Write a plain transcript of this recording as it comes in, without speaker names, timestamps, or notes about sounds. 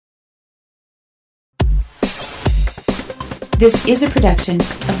This is a production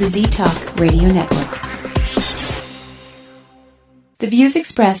of the Z-Talk Radio Network. The views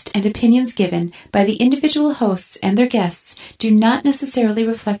expressed and opinions given by the individual hosts and their guests do not necessarily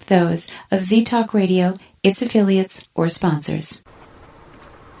reflect those of Z-Talk Radio, its affiliates, or sponsors.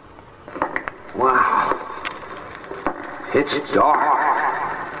 Wow. It's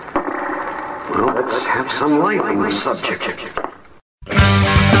dark. Well, let's have some light on the subject.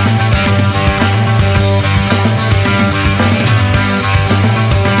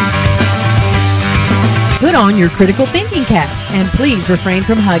 Put on your critical thinking caps and please refrain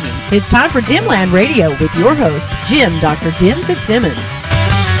from hugging. It's time for Dimland Radio with your host, Jim Dr. Dim Fitzsimmons.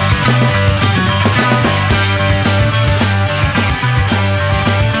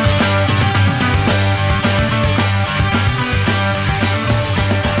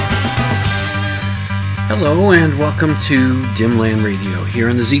 Hello and welcome to Dimland Radio here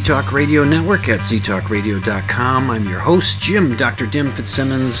on the Z-Talk Radio Network at ztalkradio.com. I'm your host, Jim Dr. Dim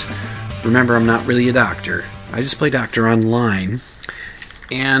Fitzsimmons. Remember, I'm not really a doctor. I just play doctor online.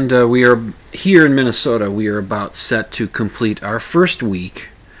 And we are here in Minnesota. We are about set to complete our first week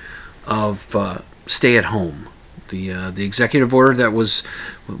of stay at home. The executive order that was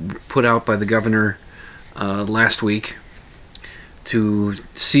put out by the governor last week to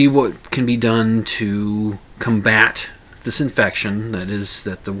see what can be done to combat this infection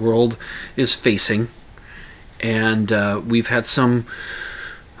that the world is facing. And we've had some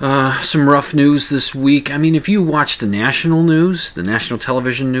rough news this week. I mean, if you watch the national news, the national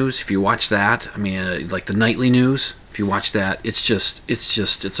television news, if you watch that, I mean, like the nightly news, if you watch that, it's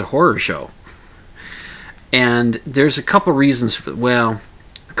a horror show. And there's a couple reasons for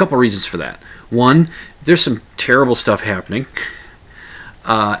that. One, there's some terrible stuff happening.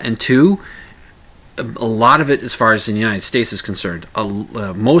 And two, a lot of it, as far as the United States is concerned,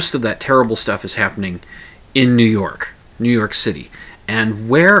 most of that terrible stuff is happening in New York City. And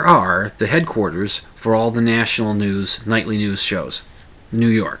where are the headquarters for all the national news, nightly news shows? New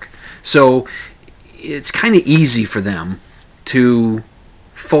York. So it's kind of easy for them to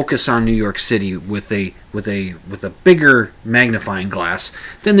focus on New York City with a bigger magnifying glass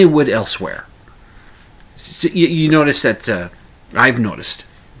than they would elsewhere. So you notice that I've noticed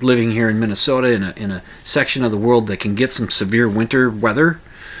living here in Minnesota in a section of the world that can get some severe winter weather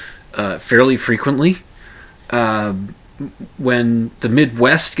fairly frequently. When the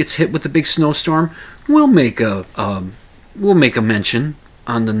Midwest gets hit with a big snowstorm, we'll make a mention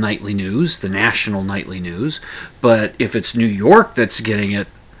on the nightly news, the national nightly news. But if it's New York that's getting it,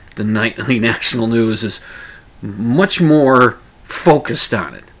 the nightly national news is much more focused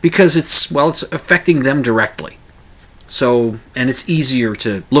on it because it's affecting them directly. So, and it's easier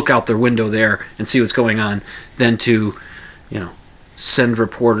to look out their window there and see what's going on than to, send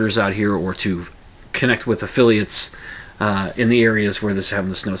reporters out here or to connect with affiliates in the areas where there's having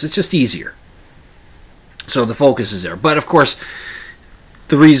the snows. It's just easier. So the focus is there. But of course,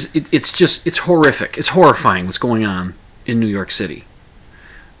 the reason it's horrific. It's horrifying what's going on in New York City.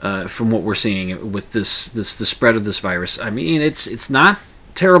 From what we're seeing with the spread of this virus. I mean, it's not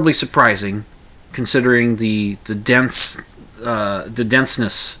terribly surprising considering the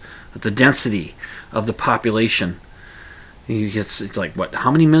density of the population. It's like, what, how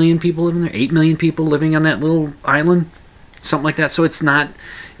many million people live in there? 8 million people living on that little island? Something like that. So it's not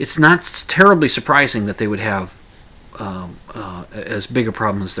terribly surprising that they would have as big a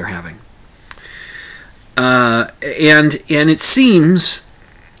problem as they're having. And it seems,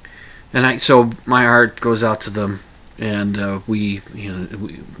 so my heart goes out to them, and we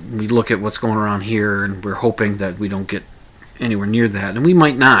look at what's going on here, and we're hoping that we don't get anywhere near that, and we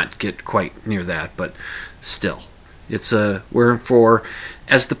might not get quite near that, but still. We're for,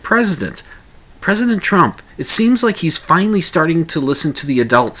 as the President Trump, it seems like he's finally starting to listen to the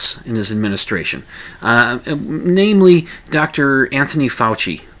adults in his administration, namely Dr. Anthony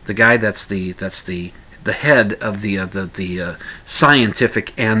Fauci, the guy that's the head of the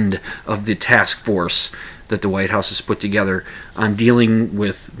scientific end of the task force that the White House has put together on dealing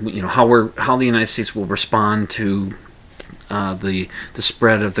with how the United States will respond to the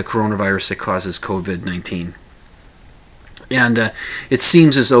spread of the coronavirus that causes COVID-19. And it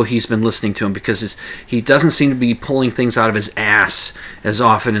seems as though he's been listening to him because he doesn't seem to be pulling things out of his ass as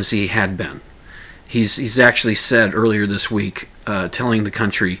often as he had been. He's actually said earlier this week, telling the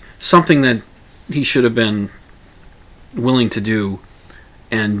country something that he should have been willing to do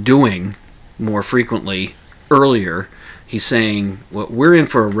and doing more frequently earlier. He's saying, well, we're in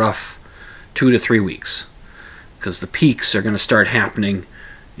for a rough 2 to 3 weeks because the peaks are going to start happening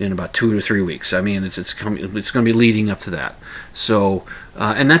in about 2 to 3 weeks. I mean, it's going to be leading up to that. So,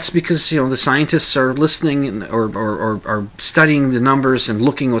 and that's because the scientists are listening or are studying the numbers and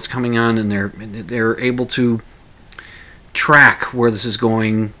looking what's coming on, and they're able to track where this is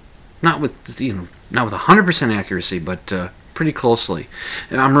going, not with 100% accuracy, but pretty closely.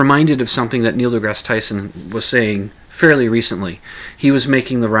 And I'm reminded of something that Neil deGrasse Tyson was saying fairly recently. He was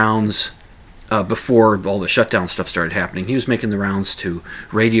making the rounds before all the shutdown stuff started happening. He was making the rounds to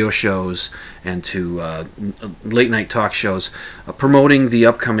radio shows and to late night talk shows, promoting the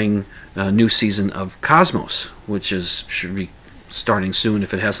upcoming new season of Cosmos, which should be starting soon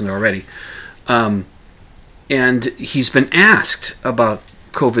if it hasn't already. And he's been asked about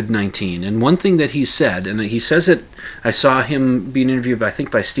COVID-19, and one thing that he said, and he says it, I saw him being interviewed, I think,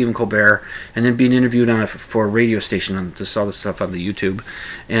 by Stephen Colbert, and then being interviewed for a radio station. I just saw this stuff on the YouTube,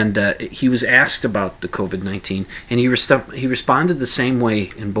 and he was asked about the COVID-19, and he responded the same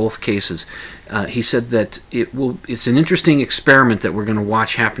way in both cases. He said that it's an interesting experiment that we're going to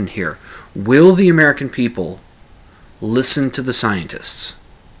watch happen here. Will the American people listen to the scientists?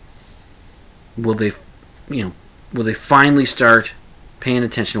 Will they finally start paying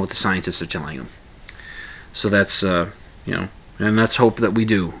attention to what the scientists are telling them? So that's, and let's hope that we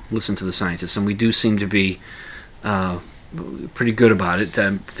do listen to the scientists, and we do seem to be pretty good about it.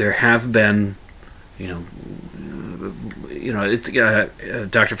 There have been, Dr.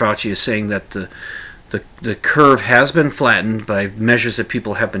 Fauci is saying that the curve has been flattened by measures that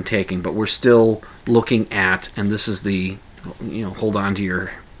people have been taking, but we're still looking at, and this is the, hold on to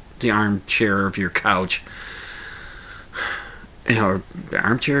the armchair of your couch. Or the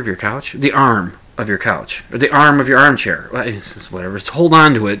armchair of your couch? The arm of your couch. Or the arm of your armchair. Whatever. Just hold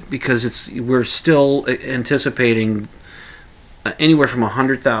on to it, because we're still anticipating anywhere from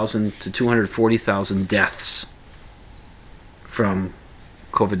 100,000 to 240,000 deaths from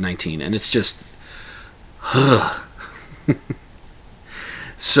COVID-19. And it's just...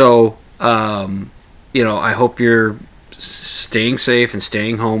 So, I hope you're staying safe and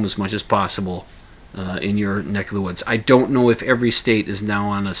staying home as much as possible. In your neck of the woods. I don't know if every state is now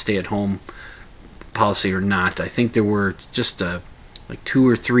on a stay-at-home policy or not. I think there were just like 2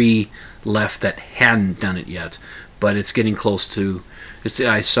 or 3 left that hadn't done it yet, but it's getting close to.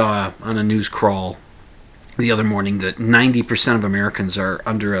 I saw on a news crawl the other morning that 90% of Americans are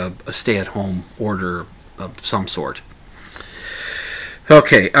under a stay-at-home order of some sort.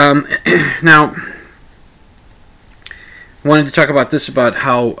 Okay, now wanted to talk about this, about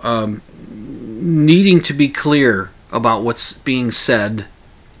how needing to be clear about what's being said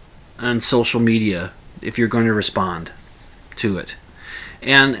on social media if you're going to respond to it.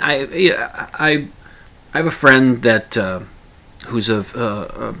 And I have a friend that who's a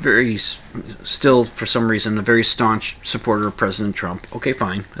very, still for some reason, a very staunch supporter of President Trump. Okay,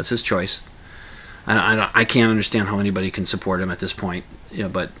 fine, that's his choice. I can't understand how anybody can support him at this point,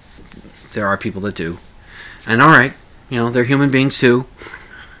 but there are people that do. And all right, they're human beings too.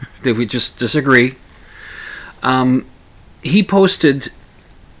 That we just disagree. He posted,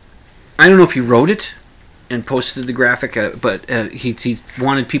 I don't know if he wrote it and posted the graphic, but he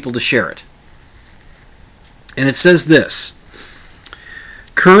wanted people to share it. And it says this: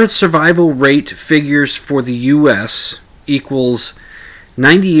 current survival rate figures for the U.S. equals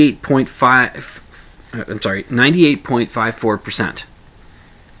 98.54%.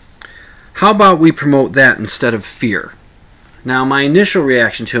 How about we promote that instead of fear? Now, my initial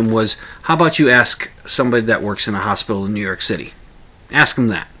reaction to him was, how about you ask somebody that works in a hospital in New York City? Ask them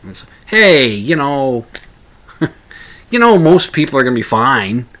that. Hey, most people are going to be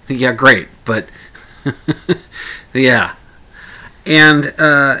fine. Yeah, great, but yeah. And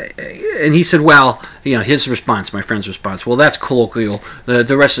he said, well, his response, my friend's response, well, that's colloquial.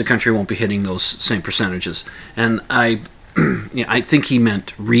 The rest of the country won't be hitting those same percentages. And I think he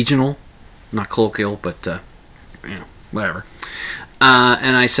meant regional, not colloquial, but whatever.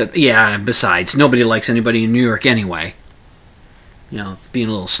 And I said, yeah, besides, nobody likes anybody in New York anyway. Being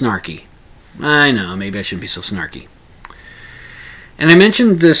a little snarky. I know, maybe I shouldn't be so snarky. And I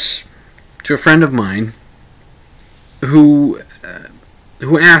mentioned this to a friend of mine who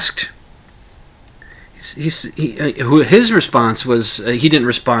asked, his response was, he didn't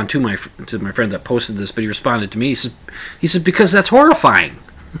respond to my friend that posted this, but he responded to me. He said, because that's horrifying.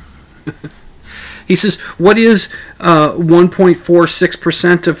 He says, what is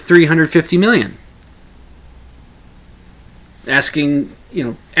 1.46% of 350 million? Asking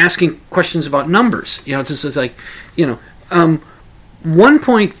questions about numbers. It's just like,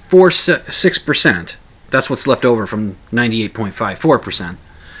 1.46%, that's what's left over from 98.54%.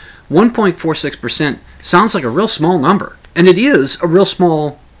 1.46% sounds like a real small number. And it is a real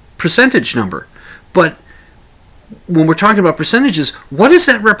small percentage number. But when we're talking about percentages, what does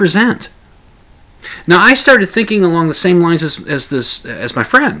that represent? Now, I started thinking along the same lines as my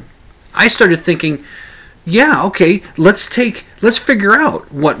friend. I started thinking, yeah, okay, let's figure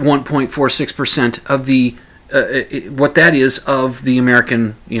out what 1.46% of the what that is of the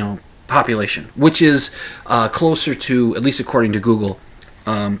American, population, which is closer to, at least according to Google,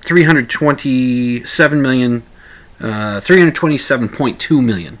 327.2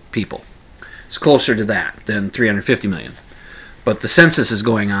 million people. It's closer to that than 350 million. But the census is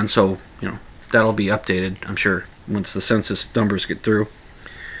going on, so that'll be updated, I'm sure, once the census numbers get through.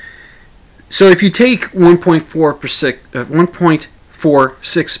 So if you take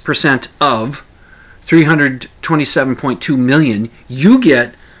 1.46% of 327.2 million, you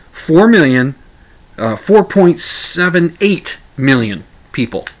get 4.78 million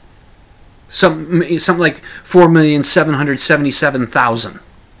people. Something like 4,777,000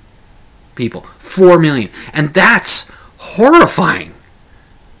 people. 4 million. And that's horrifying.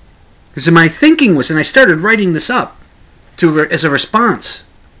 Because my thinking was, and I started writing this up as a response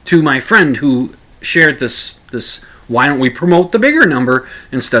to my friend who shared this why don't we promote the bigger number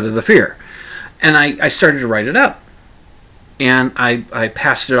instead of the fear? And I started to write it up. And I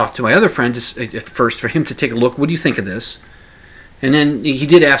passed it off to my other friend at first for him to take a look. What do you think of this? And then he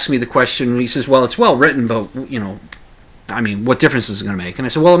did ask me the question. He says, well, it's well written, but, what difference is it going to make? And I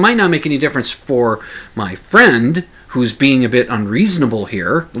said, well, it might not make any difference for my friend who's being a bit unreasonable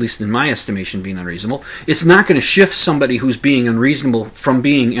here, at least in my estimation being unreasonable. It's not going to shift somebody who's being unreasonable from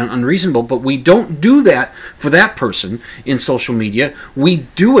being unreasonable, but we don't do that for that person in social media. We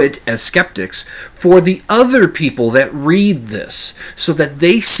do it as skeptics for the other people that read this so that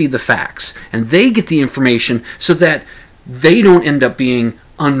they see the facts and they get the information so that they don't end up being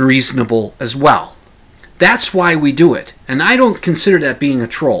unreasonable as well. That's why we do it. And I don't consider that being a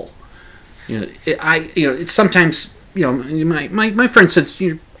troll. It's sometimes, my friend says,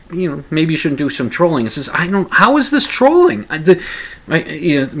 maybe you shouldn't do some trolling. It says, how is this trolling?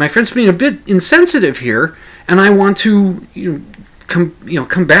 My friend's being a bit insensitive here, and I want to,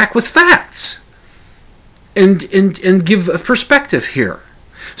 come back with facts and give a perspective here.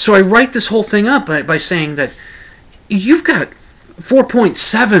 So I write this whole thing up by saying that you've got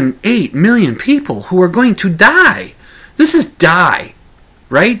 4.78 million people who are going to die. This is die,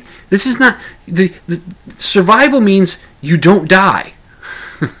 right? This is not the survival means you don't die.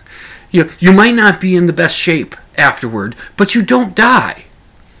 You might not be in the best shape afterward, but you don't die.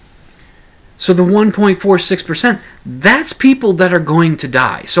 So the 1.46%, that's people that are going to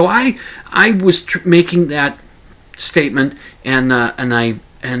die. So I was making that statement, and I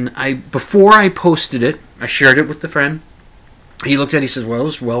before I posted it, I shared it with the friend. He looked at it, he says, well, it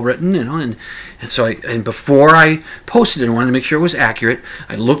was well written, and so before I posted it, I wanted to make sure it was accurate.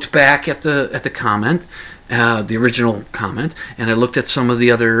 I looked back at the comment, the original comment, and I looked at some of the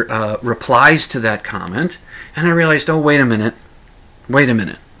other replies to that comment, and I realized, oh, wait a minute.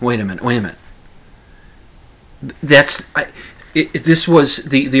 This was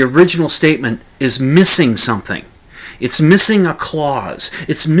the original statement is missing something. It's missing a clause.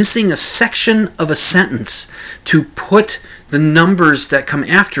 It's missing a section of a sentence to put the numbers that come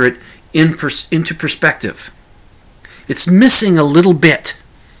after it into perspective. It's missing a little bit.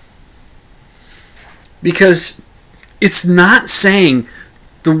 Because it's not saying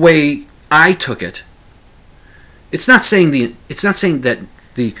the way I took it. It's not saying that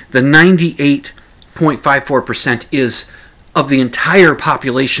the 98.54% is of the entire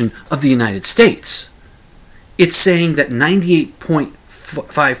population of the United States. It's saying that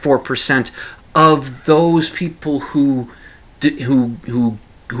 98.54% of those people who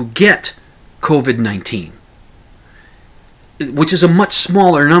get COVID-19, which is a much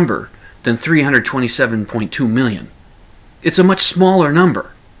smaller number than 327.2 million. It's a much smaller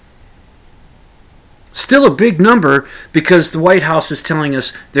number. Still a big number because the White House is telling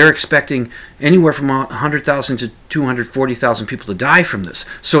us they're expecting anywhere from 100,000 to 240,000 people to die from this.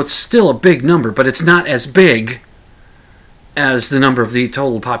 So it's still a big number, but it's not as big as the number of the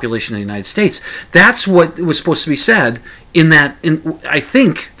total population of the United States. That's what was supposed to be said I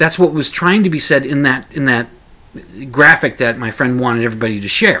think that's what was trying to be said in that graphic that my friend wanted everybody to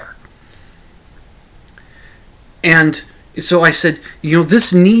share. And so I said,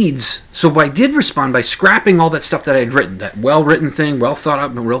 this needs... So I did respond by scrapping all that stuff that I had written, that well-written thing, well thought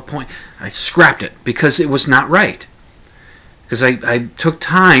out, a real point. I scrapped it because it was not right. Because I took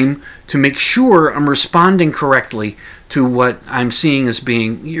time to make sure I'm responding correctly to what I'm seeing as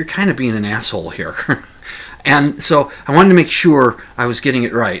being, you're kind of being an asshole here. And so I wanted to make sure I was getting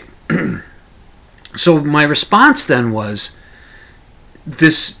it right. So my response then was,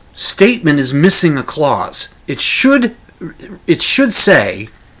 this statement is missing a clause. It should say,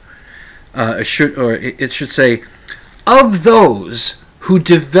 of those who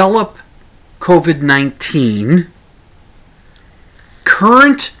develop COVID-19,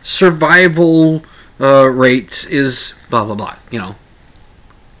 current survival rate is blah blah blah.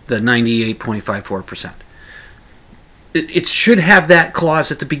 The 98.54%. It should have that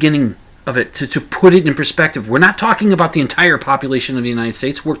clause at the beginning of it to put it in perspective. We're not talking about the entire population of the United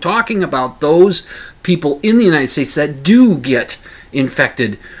States. We're talking about those people in the United States that do get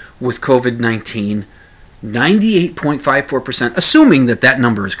infected with COVID-19. 98.54%, assuming that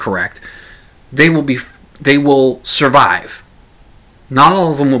number is correct, they will survive. Not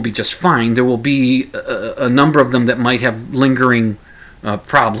all of them will be just fine. There will be a number of them that might have lingering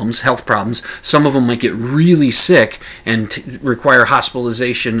problems, health problems. Some of them might get really sick and require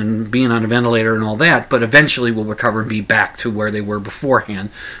hospitalization and being on a ventilator and all that, but eventually will recover and be back to where they were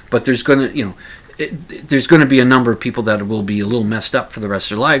beforehand. But there's going to be a number of people that will be a little messed up for the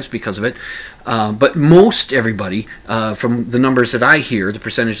rest of their lives because of it. But most everybody, from the numbers that I hear, the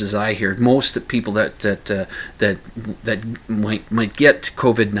percentages I hear, most people that might get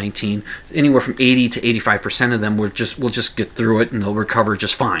COVID-19, anywhere from 80 to 85% of them will just get through it and they'll recover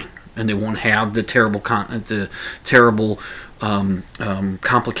just fine, and they won't have the terrible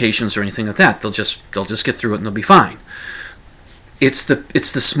complications or anything like that. They'll just get through it and they'll be fine. It's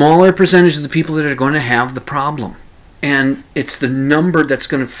the smaller percentage of the people that are going to have the problem. And it's the number that's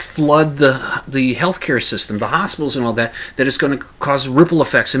going to flood the healthcare system, the hospitals and all that is going to cause ripple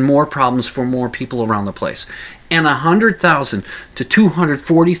effects and more problems for more people around the place. And 100,000 to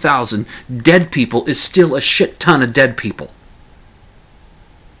 240,000 dead people is still a shit ton of dead people.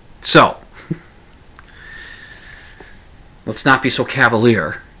 So, let's not be so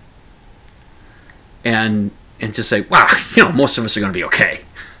cavalier and to say, wow, most of us are going to be okay.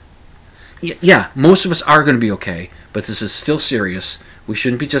 Yeah, most of us are going to be okay, but this is still serious. We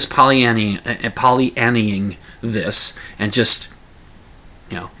shouldn't be just Pollyanning this and just,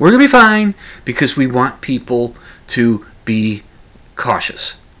 we're going to be fine, because we want people to be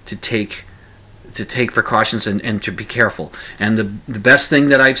cautious, to take precautions and to be careful. And the best thing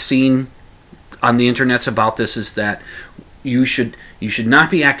that I've seen on the internets about this is that you should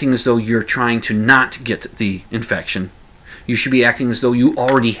not be acting as though you're trying to not get the infection. You should be acting as though you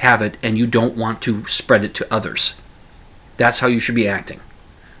already have it and you don't want to spread it to others. That's how you should be acting.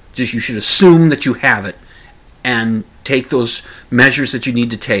 You should assume that you have it and take those measures that you need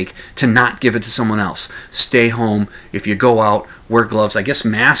to take to not give it to someone else. Stay home. If you go out, wear gloves. I guess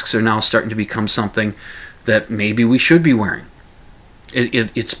masks are now starting to become something that maybe we should be wearing.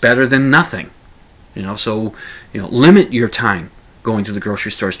 It's better than nothing. So limit your time going to the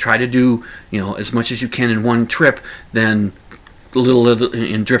grocery stores. Try to do as much as you can in one trip, than little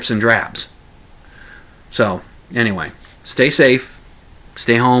in drips and drabs. So anyway, stay safe,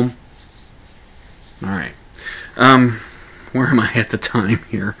 stay home. All right. Where am I at the time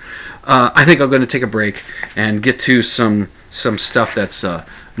here? I think I'm going to take a break and get to some stuff that's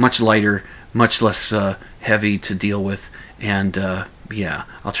much lighter, much less heavy to deal with, and yeah,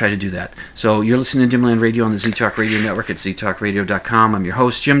 I'll try to do that. So you're listening to Dimland Radio on the Z-Talk Radio Network at ztalkradio.com. I'm your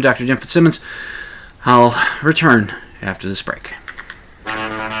host, Dr. Jim Fitzsimmons. I'll return after this break.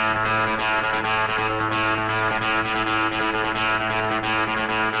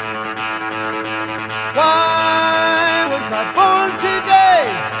 Why was I born today?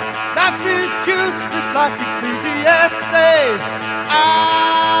 Life is useless like Ecclesiastes.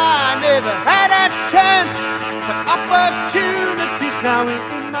 I never had a chance, but opportunities now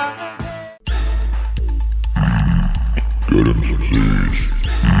in my Getting some Z's.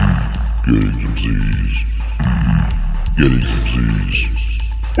 Getting some Z's. Getting some Z's.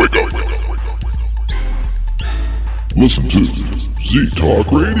 Wake up, wake up, wake up, wake up. Listen to Z-Talk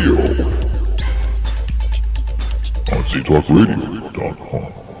Radio on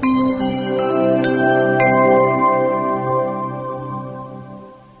ztalkradio.com.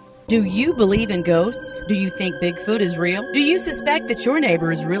 Do you believe in ghosts? Do you think Bigfoot is real? Do you suspect that your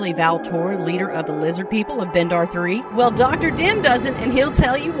neighbor is really Valtor, leader of the lizard people of Bendar 3? Well, Dr. Dim doesn't, and he'll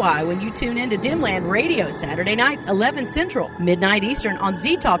tell you why when you tune in to Dimland Radio Saturday nights, 11 Central, midnight Eastern on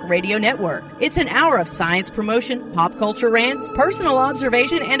Z-Talk Radio Network. It's an hour of science promotion, pop culture rants, personal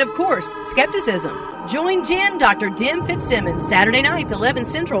observation, and of course, skepticism. Join Jim, Dr. Dim Fitzsimmons, Saturday nights, 11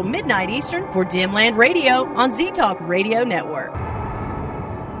 Central, midnight Eastern for Dimland Radio on Z-Talk Radio Network.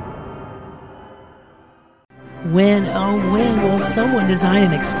 When, oh when, will someone design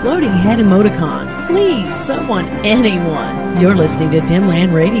an exploding head emoticon? Please, someone, anyone. You're listening to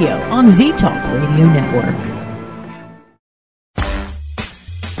Dimland Radio on Z-Talk Radio Network.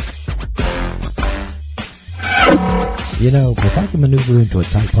 You know, if I can maneuver into a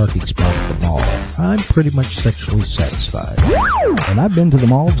tight parking spot at the mall, I'm pretty much sexually satisfied. And I've been to the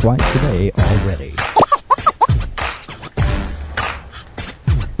mall twice today already.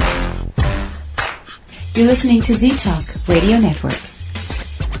 You're listening to Z-Talk Radio Network.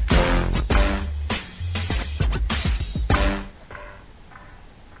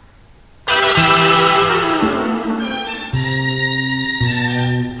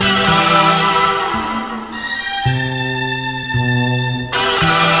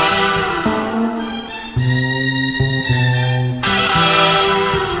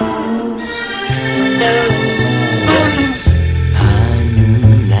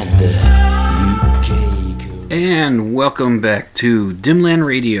 Welcome back to Dimland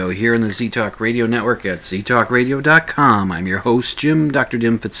Radio here on the Z-Talk Radio Network at ztalkradio.com. I'm your host, Jim, Dr.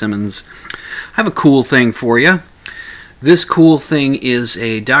 Dim Fitzsimmons. I have a cool thing for you. This cool thing is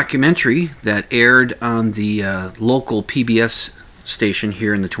a documentary that aired on the local PBS station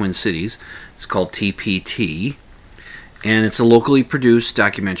here in the Twin Cities. It's called TPT, and it's a locally produced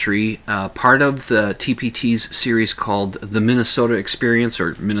documentary, part of the TPT's series called The Minnesota Experience,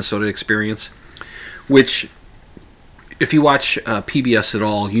 or Minnesota Experience, which, if you watch PBS at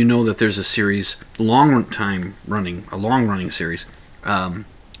all, you know that there's a series, a long-running series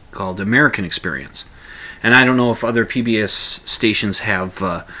called American Experience. And I don't know if other PBS stations have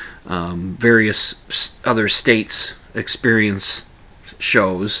various other states' experience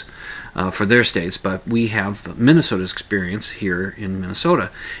shows for their states, but we have Minnesota's Experience here in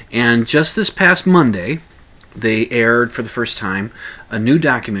Minnesota. And just this past Monday, they aired for the first time a new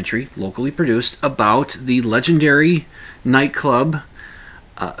documentary, locally produced, about the legendary nightclub,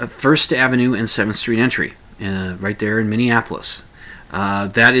 First Avenue and 7th Street entry, right there in Minneapolis.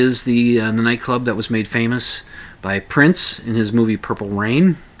 That is the nightclub that was made famous by Prince in his movie Purple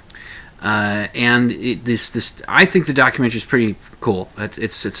Rain. And I think the documentary is pretty cool.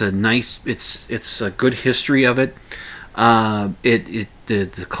 It's a good history of it.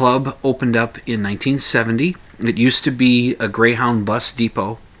 The club opened up in 1970. It used to be a Greyhound bus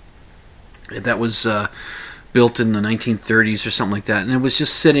depot that was built in the 1930s or something like that, and it was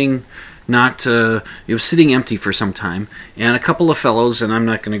just sitting empty for some time. And a couple of fellows, and I'm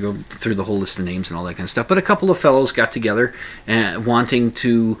not going to go through the whole list of names and all that kind of stuff, but a couple of fellows got together wanting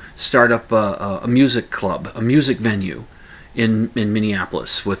to start up a music club, a music venue in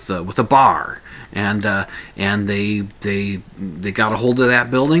Minneapolis with a bar. And they got a hold of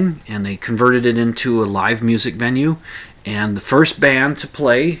that building, and they converted it into a live music venue. And the first band to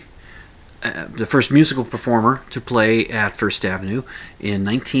play, the first musical performer to play at First Avenue in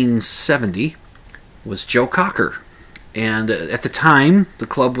 1970 was Joe Cocker. And at the time, the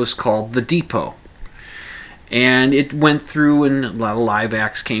club was called The Depot. And it went through, and a lot of live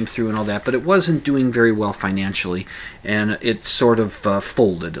acts came through and all that, but it wasn't doing very well financially, and it sort of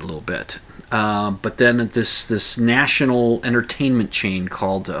folded a little bit. But then this national entertainment chain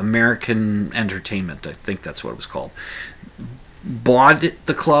called American Entertainment, I think that's what it was called, bought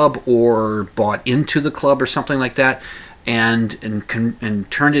the club or bought into the club or something like that, and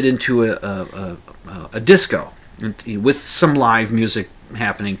turned it into a disco with some live music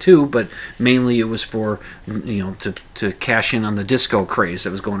happening too, but mainly it was for to cash in on the disco craze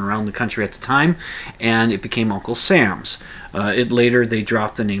that was going around the country at the time, and it became Uncle Sam's. Later they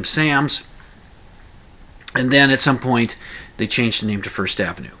dropped the name Sam's, and then at some point they changed the name to First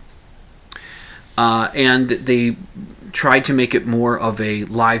Avenue, and they tried to make it more of a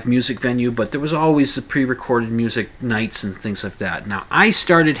live music venue, but there was always the pre-recorded music nights and things like that. Now, I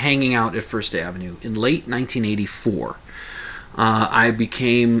started hanging out at First Avenue in late 1984. I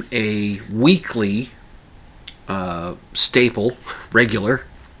became a weekly regular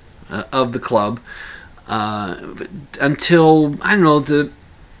of the club until, I don't know, the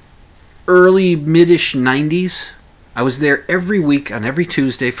early, mid-ish 90s. I was there every week on every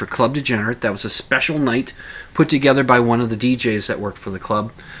Tuesday for Club Degenerate. That was a special night put together by one of the DJs that worked for the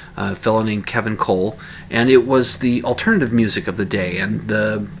club, a fellow named Kevin Cole, and it was the alternative music of the day and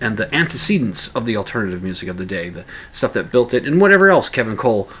the antecedents of the alternative music of the day, the stuff that built it, and whatever else Kevin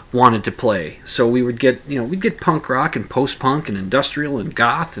Cole wanted to play. So we'd get punk rock and post-punk and industrial and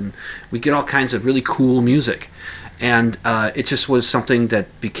goth, and we'd get all kinds of really cool music, and it just was something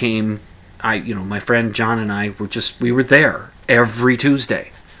that became. My friend John and I we were there every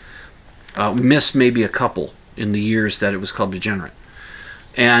Tuesday. We missed maybe a couple in the years that it was Club Degenerate.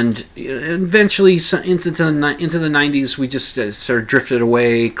 And eventually, into the 90s, we just sort of drifted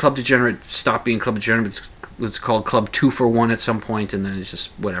away. Club Degenerate stopped being Club Degenerate. It was called Club 2 for 1 at some point, and then it's just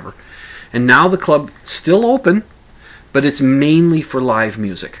whatever. And now the club still open, but it's mainly for live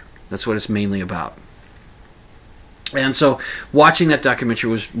music. That's what it's mainly about. And so watching that documentary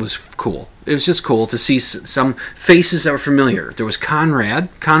was cool. It was just cool to see some faces that were familiar. There was Conrad.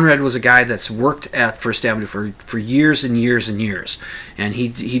 Conrad was a guy that's worked at First Avenue for years and years and years, and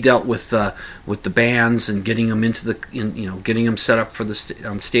he dealt with the bands and getting them getting them set up for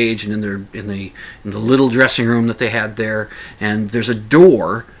on stage and in the little dressing room that they had there. And there's a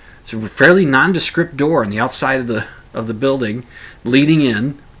door, it's a fairly nondescript door on the outside of the building leading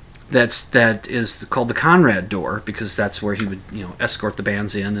in. That is called the Conrad door, because that's where he would escort the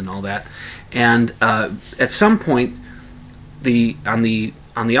bands in and all that. And at some point, on the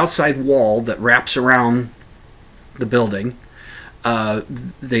outside wall that wraps around the building,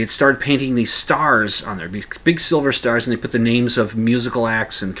 they had started painting these stars on there, these big silver stars, and they put the names of musical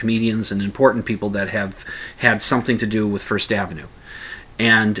acts and comedians and important people that have had something to do with First Avenue.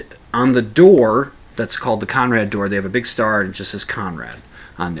 And on the door that's called the Conrad door, they have a big star and it just says Conrad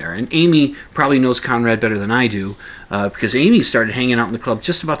on there. And Amy probably knows Conrad better than I do, because Amy started hanging out in the club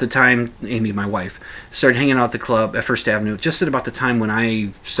just about the time, Amy, my wife, started hanging out at the club at First Avenue just at about the time when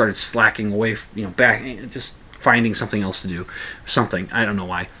I started slacking away, back, just finding something else to do. Something, I don't know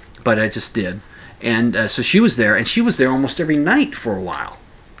why, but I just did. And so she was there, and she was there almost every night for a while.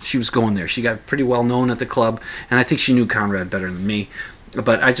 She was going there. She got pretty well known at the club, and I think she knew Conrad better than me,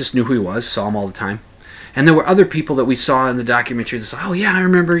 but I just knew who he was, saw him all the time. And there were other people that we saw in the documentary that said, oh yeah, I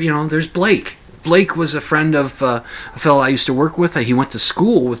remember, there's Blake. Blake was a friend of a fellow I used to work with. He went to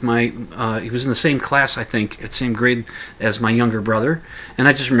school with he was in the same class, I think, at same grade as my younger brother. And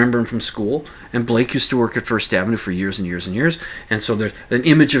I just remember him from school. And Blake used to work at First Avenue for years and years and years. And so there's an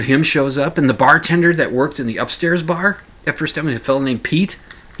image of him shows up. And the bartender that worked in the upstairs bar at First Avenue, a fellow named Pete,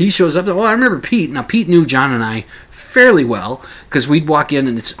 he shows up. Oh, I remember Pete. Now, Pete knew John and I fairly well, because we'd walk in,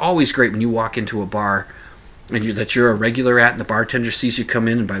 and it's always great when you walk into a bar and that you're a regular at, and the bartender sees you come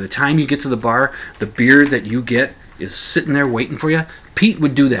in, and by the time you get to the bar, the beer that you get is sitting there waiting for you. Pete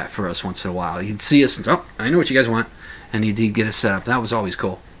would do that for us once in a while. He'd see us and say, oh, I know what you guys want, and he'd get us set up. That was always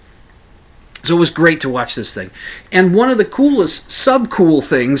cool. So it was great to watch this thing. And one of the coolest, sub-cool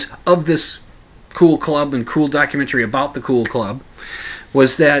things of this cool club and cool documentary about the cool club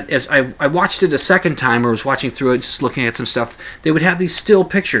was that as I watched it a second time, or was watching through it, just looking at some stuff, they would have these still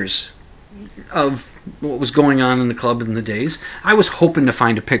pictures of what was going on in the club in the days. I was hoping to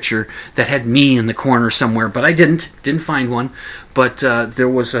find a picture that had me in the corner somewhere, but I didn't find one. But there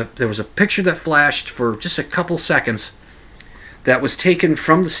was a picture that flashed for just a couple seconds that was taken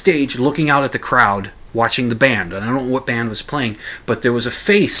from the stage, looking out at the crowd, watching the band. And I don't know what band was playing, but there was a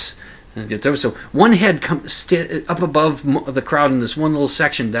face. There was one head up above the crowd in this one little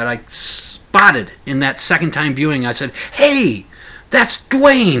section that I spotted in that second time viewing. I said, "Hey, that's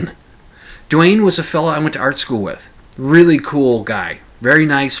Dwayne." Dwayne was a fellow I went to art school with. Really cool guy. Very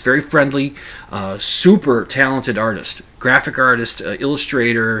nice, very friendly, super talented artist. Graphic artist,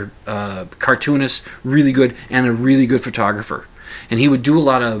 illustrator, cartoonist, really good, and a really good photographer. And he would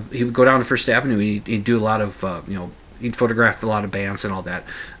go down to First Avenue, he'd do a lot of, he'd photograph a lot of bands and all that.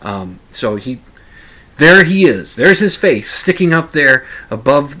 There he is. There's his face sticking up there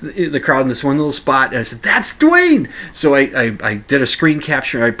above the crowd in this one little spot. And I said, "That's Dwayne." So I did a screen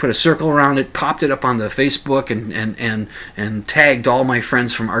capture. I put a circle around it, popped it up on the Facebook, and tagged all my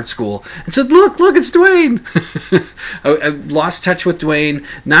friends from art school and said, "Look, it's Dwayne." I lost touch with Dwayne.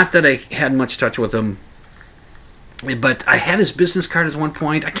 Not that I had much touch with him, but I had his business card at one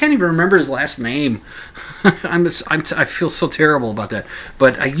point. I can't even remember his last name. I feel so terrible about that.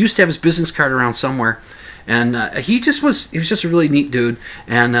 But I used to have his business card around somewhere, and he was just a really neat dude,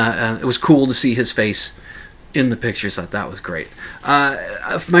 and it was cool to see his face in the pictures. I thought that was great.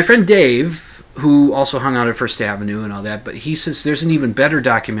 My friend Dave, who also hung out at First Avenue and all that, but he says there's an even better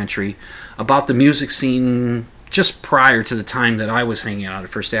documentary about the music scene just prior to the time that I was hanging out at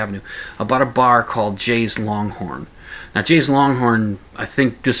First Avenue, about a bar called Jay's Longhorn. Now, Jay's Longhorn, I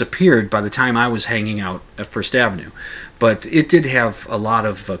think, disappeared by the time I was hanging out at First Avenue, but it did have a lot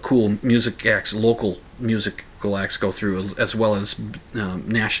of cool music acts, local musical acts go through, as well as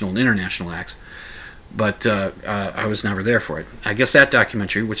national and international acts, but I was never there for it. I guess that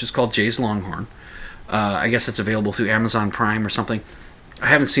documentary, which is called Jay's Longhorn, I guess it's available through Amazon Prime or something. I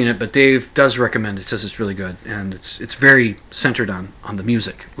haven't seen it, but Dave does recommend it. Says it's really good, and it's very centered on the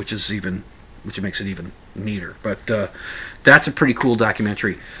music, which makes it even neater. But that's a pretty cool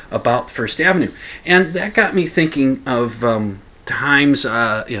documentary about First Avenue, and that got me thinking of times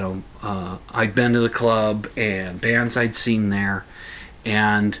I'd been to the club and bands I'd seen there,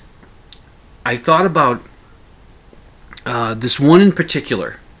 and I thought about this one in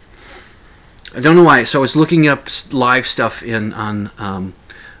particular. I don't know why. So I was looking up live stuff on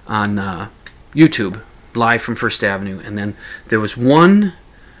YouTube, live from First Avenue, and then there was one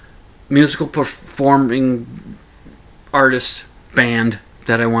musical performing artist band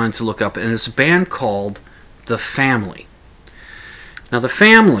that I wanted to look up, and it's a band called The Family. Now, The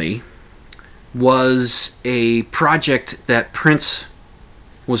Family was a project that Prince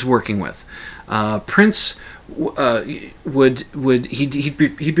was working with. Prince he'd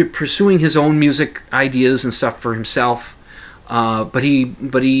be pursuing his own music ideas and stuff for himself, but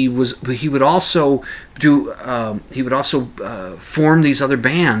he would also form these other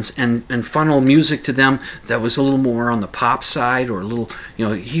bands and funnel music to them that was a little more on the pop side, or a little,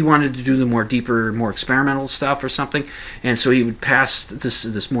 he wanted to do the more deeper, more experimental stuff or something, and so he would pass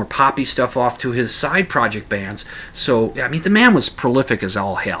this more poppy stuff off to his side project bands. So I mean, the man was prolific as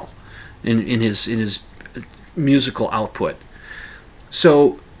all hell in his musical output.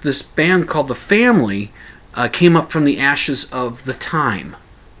 So this band called The Family came up from the ashes of The Time.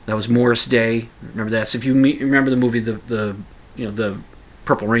 That was Morris Day. Remember that? So if you remember the movie, the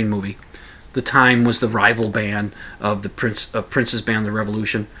Purple Rain movie, The Time was the rival band of Prince's band, The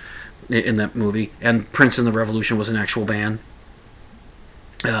Revolution, in that movie, and Prince and The Revolution was an actual band.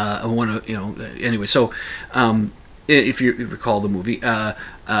 Anyway, so if you recall the movie,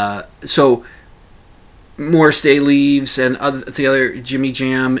 so Morris Day leaves, and the other Jimmy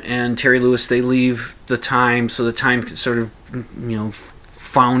Jam and Terry Lewis, they leave The Time, so The Time sort of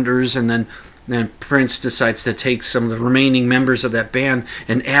founders, and then Prince decides to take some of the remaining members of that band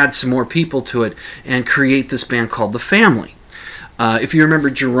and add some more people to it and create this band called The Family. If you remember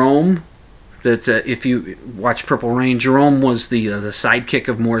Jerome, if you watch Purple Rain, Jerome was the sidekick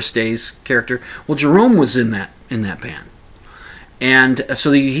of Morris Day's character. Well, Jerome was in that band, and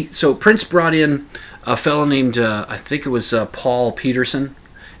so Prince brought in a fellow named I think it was Paul Peterson,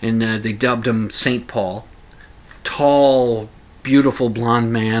 and they dubbed him St. Paul. Tall, beautiful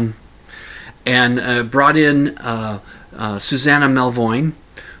blonde man, and brought in Susanna Melvoin,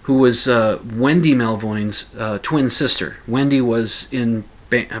 who was Wendy Melvoin's twin sister. Wendy was in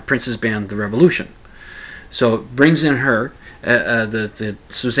Prince's band, The Revolution. So brings in her, the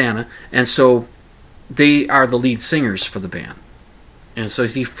Susanna, and so they are the lead singers for the band. And so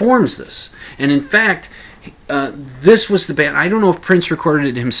he forms this. And in fact, this was the band. I don't know if Prince recorded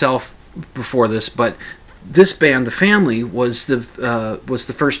it himself before this, but this band, The Family, was the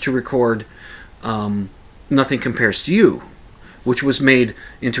first to record Nothing Compares to You, which was made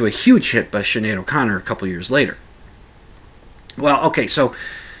into a huge hit by Sinead O'Connor a couple years later. Well, okay, so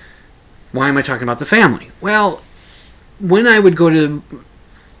why am I talking about The Family? Well, when I would go to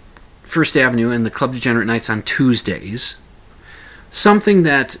First Avenue and the Club Degenerate Nights on Tuesdays, something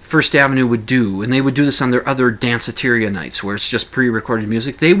that First Avenue would do, and they would do this on their other Danceteria nights where it's just pre-recorded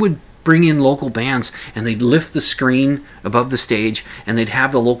music, they would bring in local bands, and they'd lift the screen above the stage, and they'd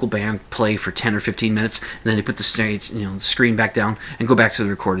have the local band play for 10 or 15 minutes, and then they put the screen back down and go back to the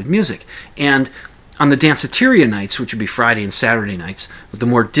recorded music. And on the Danceteria nights, which would be Friday and Saturday nights, the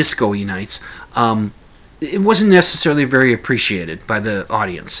more disco-y nights, it wasn't necessarily very appreciated by the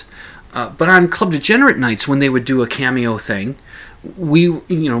audience. But on Club Degenerate nights, when they would do a cameo thing, we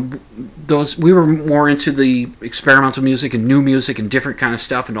were more into the experimental music and new music and different kind of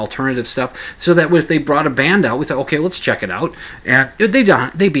stuff and alternative stuff, so that if they brought a band out, we thought, okay, let's check it out. And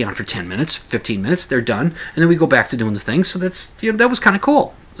they'd be on for 10 minutes, 15 minutes, they're done, and then we go back to doing the thing. So that was kind of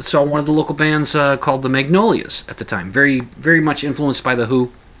cool. So one of the local bands called the Magnolias at the time, very, very much influenced by The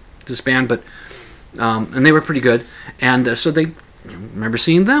Who, this band, but and they were pretty good. And so I remember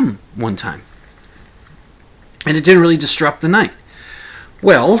seeing them one time, and it didn't really disrupt the night.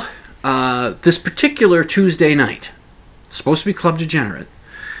 Well, this particular Tuesday night, supposed to be Club Degenerate,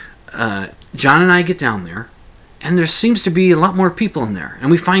 John and I get down there, and there seems to be a lot more people in there. And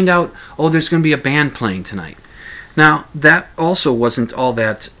we find out, there's going to be a band playing tonight. Now, that also wasn't all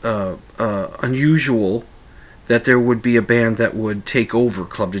that unusual, that there would be a band that would take over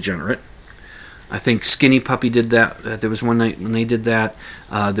Club Degenerate. I think Skinny Puppy did that. There was one night when they did that.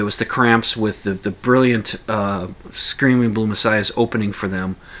 There was the Cramps with the brilliant Screaming Blue Messiahs opening for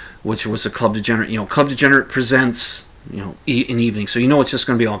them, which was a Club Degenerate. Club Degenerate presents, an evening, so it's just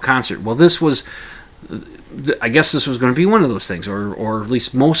going to be all concert. Well, I guess this was going to be one of those things, or at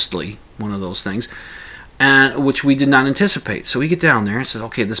least mostly one of those things, and which we did not anticipate. So we get down there and says,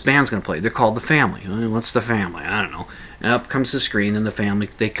 okay, this band's going to play. They're called The Family. What's The Family? I don't know. And up comes the screen, and The Family,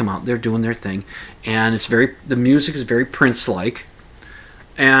 they come out, they're doing their thing, and the music is very Prince-like,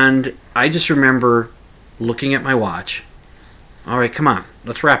 and I just remember looking at my watch. All right, come on,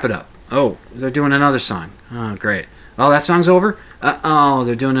 let's wrap it up. Oh, they're doing another song. Oh, great. Oh, that song's over?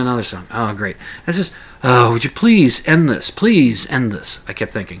 They're doing another song. Oh, great. It's just, would you please end this? Please end this, I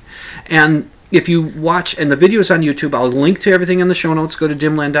kept thinking. And if you watch, and the video is on YouTube, I'll link to everything in the show notes. Go to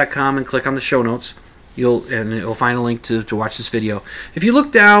dimland.com and click on the show notes. You'll find a link to watch this video. If you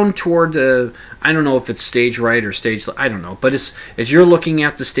look down toward the, I don't know if it's stage right or stage, I don't know, but it's, as you're looking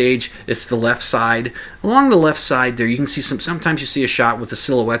at the stage, it's the left side. Along the left side there, you can see sometimes you see a shot with the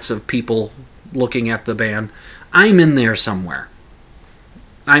silhouettes of people looking at the band. I'm in there somewhere.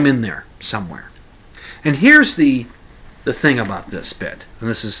 I'm in there somewhere. And here's the thing about this bit, and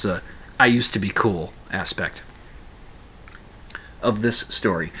this is I used to be cool aspect of this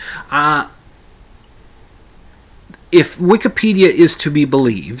story. If Wikipedia is to be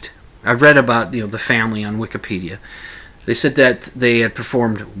believed, I've read about the family on Wikipedia. They said that they had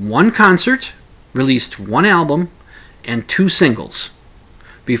performed one concert, released one album, and 2 singles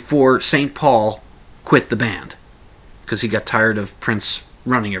before St. Paul quit the band because he got tired of Prince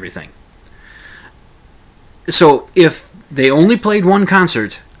running everything. So if they only played one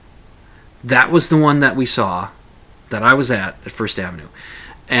concert, that was the one that we saw, that I was at First Avenue,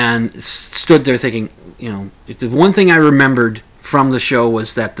 and stood there thinking, the one thing I remembered from the show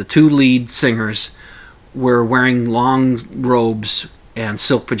was that the 2 lead singers were wearing long robes and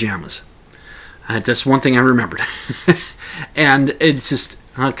silk pajamas. That's one thing I remembered. And it's just,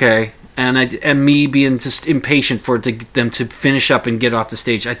 okay. And me being just impatient for them to finish up and get off the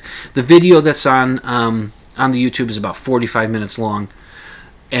stage. The video that's on the YouTube is about 45 minutes long.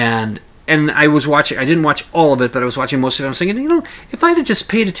 And I was watching, I didn't watch all of it, but I was watching most of it. I was thinking, if I had just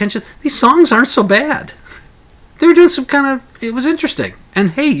paid attention, these songs aren't so bad. They were doing some kind of, it was interesting.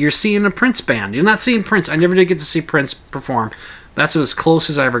 And hey, you're seeing a Prince band. You're not seeing Prince. I never did get to see Prince perform. That's as close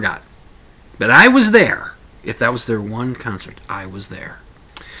as I ever got. But I was there. If that was their one concert, I was there.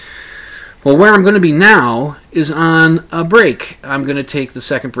 Well, where I'm going to be now is on a break. I'm going to take the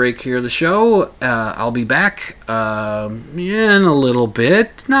second break here of the show. I'll be back in a little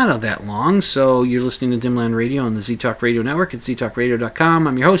bit, not that long. So you're listening to Dimland Radio on the Z-Talk Radio Network at ztalkradio.com.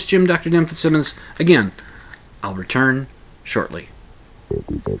 I'm your host, Jim, Dr. Dim Fitzsimmons. Again, I'll return shortly.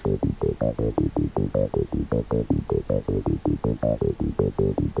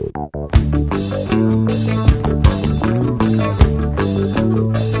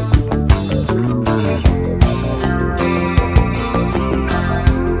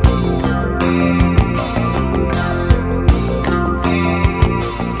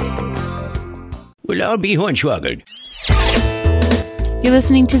 Well, I'll be hornswoggled. You're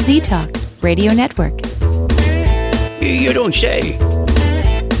listening to Z-Talk Radio Network. You don't say.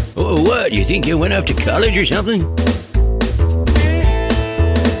 Oh, what? You think you went off to college or something?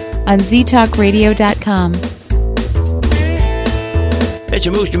 On ztalkradio.com. That's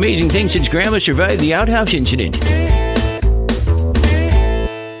the most amazing thing since Grandma survived the outhouse incident.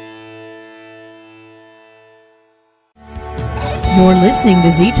 You're listening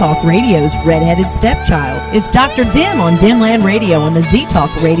to Z-Talk Radio's Redheaded Stepchild. It's Dr. Dim on Dimland Radio on the Z-Talk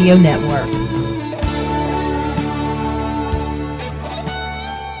Radio Network.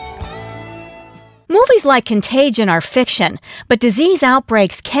 Movies like Contagion are fiction, but disease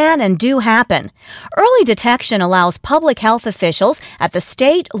outbreaks can and do happen. Early detection allows public health officials at the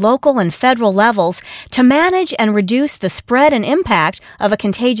state, local, and federal levels to manage and reduce the spread and impact of a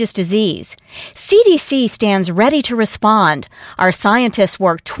contagious disease. CDC stands ready to respond. Our scientists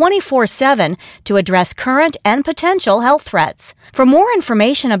work 24/7 to address current and potential health threats. For more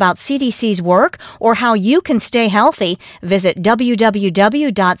information about CDC's work or how you can stay healthy, visit www.cdc.gov.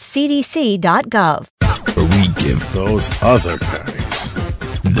 We give those other guys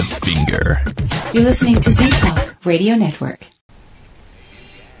the finger. You're listening to Z-Talk Radio Network.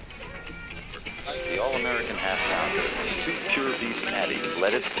 The All-American Half Pound of pure beef patties,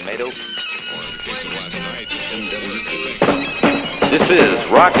 lettuce, tomato. This is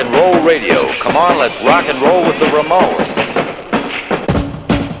Rock and Roll Radio. Come on, let's rock and roll with the Ramones.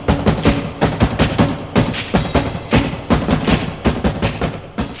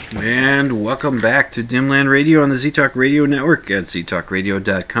 And welcome back to Dimland Radio on the Z-Talk Radio Network at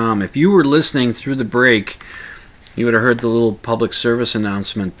ztalkradio.com. If you were listening through the break, you would have heard the little public service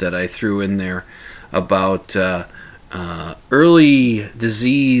announcement that I threw in there about early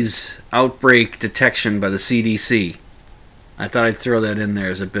disease outbreak detection by the CDC. I thought I'd throw that in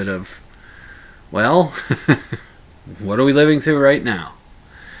there as a bit of, well, what are we living through right now?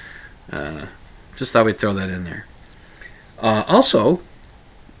 Just thought we'd throw that in there. Also,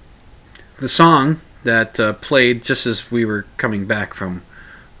 the song that played just as we were coming back from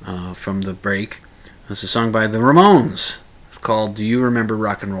the break was a song by the Ramones. It's called "Do You Remember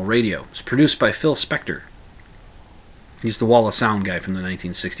Rock and Roll Radio?" It's produced by Phil Spector. He's the Wall of Sound guy from the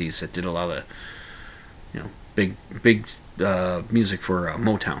 1960s that did a lot of, big music for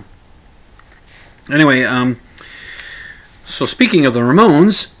Motown. Anyway, so speaking of the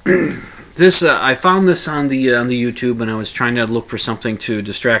Ramones, this I found this on the YouTube, and I was trying to look for something to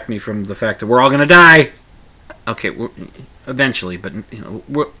distract me from the fact that we're all going to die. Okay, eventually, but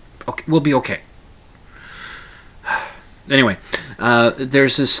we'll be okay. Anyway,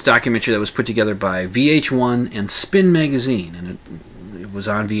 there's this documentary that was put together by VH1 and Spin Magazine, and it was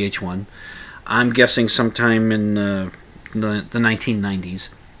on VH1. I'm guessing sometime in the 1990s,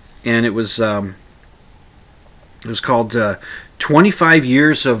 and it was called 25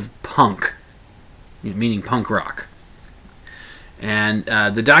 Years of Punk, meaning punk rock. And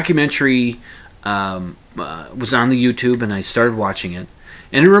the documentary was on the YouTube, and I started watching it,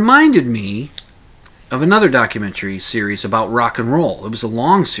 and it reminded me of another documentary series about rock and roll. It was a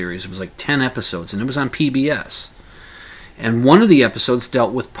long series. It was like 10 episodes, and it was on PBS. And one of the episodes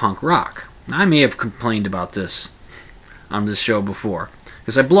dealt with punk rock. I may have complained about this on this show before,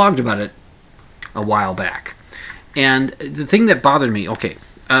 because I blogged about it a while back. And the thing that bothered me,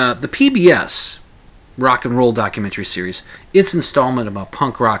 the PBS rock and roll documentary series, its installment about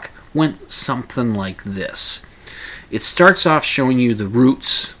punk rock went something like this. It starts off showing you the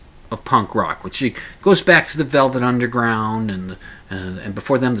roots of punk rock, which goes back to the Velvet Underground and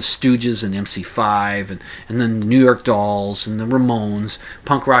before them the Stooges and MC5 and then the New York Dolls and the Ramones.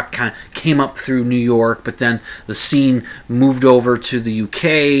 Punk rock kind of came up through New York, but then the scene moved over to the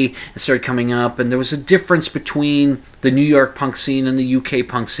UK and started coming up, and there was a difference between the New York punk scene and the UK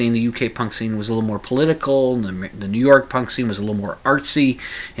punk scene. The UK punk scene was a little more political, and the New York punk scene was a little more artsy,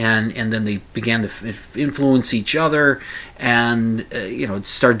 and then they began to influence each other, and it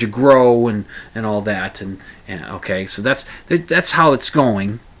started to grow and all that, and okay, so that's how it's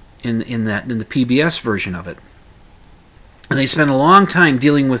going in the PBS version of it. And they spent a long time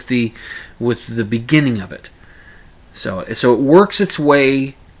dealing with the beginning of it. So it works its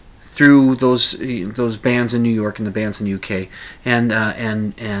way through those bands in New York and the bands in the UK, and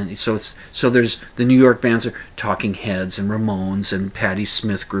so there's the New York bands are Talking Heads and Ramones and Patti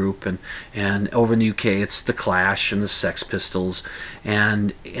Smith Group, and over in the UK it's the Clash and the Sex Pistols,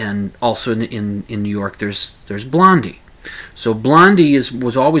 and also in New York there's Blondie. So Blondie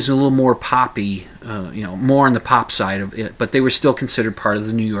was always a little more poppy, more on the pop side of it, but they were still considered part of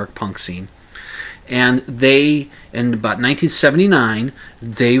the New York punk scene. And in about 1979,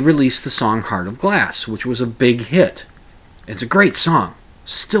 they released the song Heart of Glass, which was a big hit. It's a great song.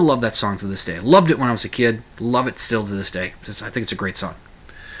 Still love that song to this day. Loved it when I was a kid. Love it still to this day. I think it's a great song.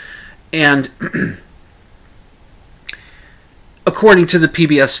 And according to the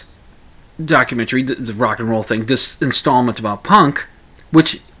PBS documentary, the rock and roll thing, this installment about punk,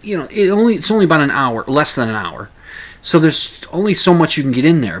 which, it's only about an hour, less than an hour. So there's only so much you can get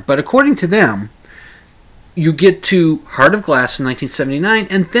in there. But according to them, you get to Heart of Glass in 1979,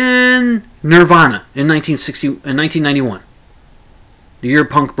 and then Nirvana in 1991. The year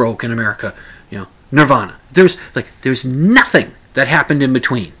punk broke in America, Nirvana. There's nothing that happened in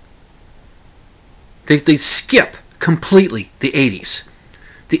between. They skip completely the 80s.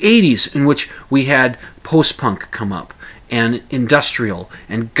 The 80s, in which we had post-punk come up, and industrial,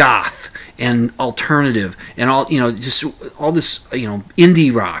 and goth, and alternative, and all just all this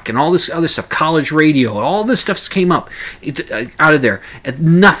indie rock, and all this other stuff, college radio, all this stuff came up out of there.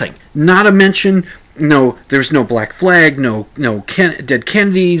 And nothing, not a mention. No, there's no Black Flag, no Dead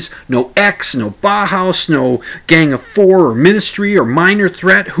Kennedys, no X, no Bauhaus, no Gang of Four or Ministry or Minor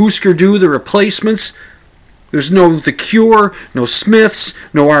Threat, Husker Du, The Replacements. There's no The Cure, no Smiths,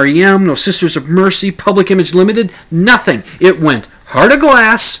 no R.E.M., no Sisters of Mercy, Public Image Limited, nothing. It went Heart of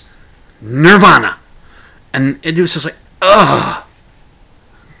Glass, Nirvana. And it was just like, ugh.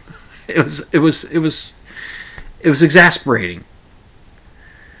 It was exasperating.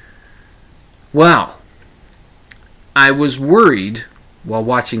 Well, I was worried while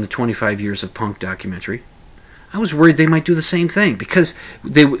watching the 25 Years of Punk documentary. I was worried they might do the same thing, because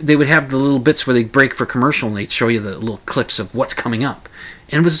they would have the little bits where they'd break for commercial and they'd show you the little clips of what's coming up,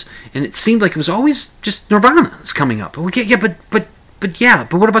 and it seemed like it was always just Nirvana is coming up. But what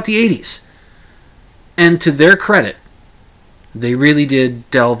about the 80s? And to their credit, they really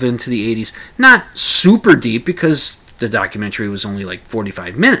did delve into the 80s. Not super deep, because the documentary was only like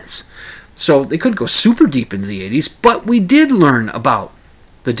 45 minutes, so they couldn't go super deep into the 80s. But we did learn about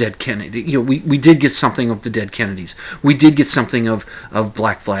the Dead Kennedy. We did get something of the Dead Kennedys. We did get something of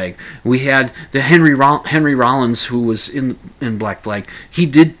Black Flag. We had the Henry Rollins, who was in Black Flag. He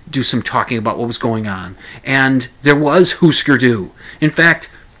did do some talking about what was going on, and there was Husker Du. In fact,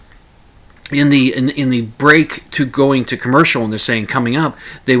 in the break to going to commercial, and they're saying coming up,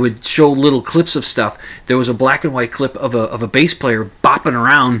 they would show little clips of stuff. There was a black and white clip of a bass player bopping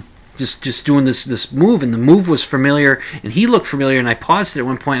around, just doing this move, and the move was familiar, and he looked familiar, and I paused it at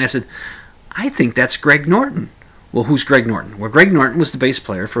one point, and I said, I think that's Greg Norton. Well, who's Greg Norton? Well, Greg Norton was the bass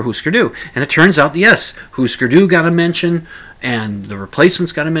player for Husker Du. And it turns out, yes, Husker Du got a mention, and the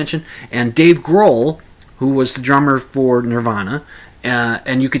Replacements got a mention, and Dave Grohl, who was the drummer for Nirvana,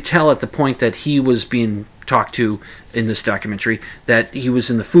 and you could tell at the point that he was being talked to in this documentary that he was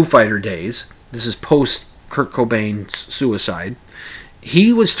in the Foo Fighter days. This is post Kurt Cobain's suicide.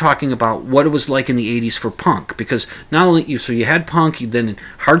 He was talking about what it was like in the 80s for punk, because not only you had punk, then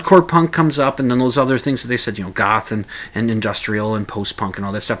hardcore punk comes up, and then those other things that they said, goth and industrial and post-punk and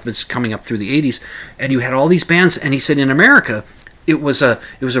all that stuff that's coming up through the 80s, and you had all these bands, and he said in America it was a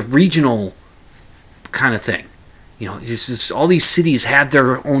regional kind of thing. All these cities had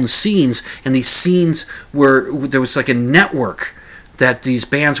their own scenes, and these scenes there was like a network that these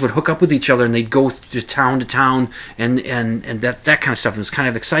bands would hook up with each other, and they'd go to town, and that kind of stuff. It was kind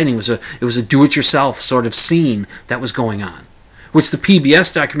of exciting. It was a do-it-yourself sort of scene that was going on, which the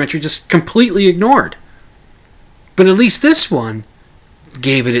PBS documentary just completely ignored. But at least this one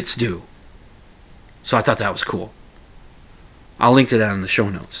gave it its due. So I thought that was cool. I'll link to that in the show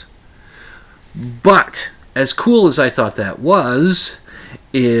notes. But as cool as I thought that was,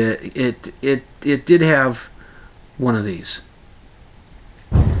 it did have one of these.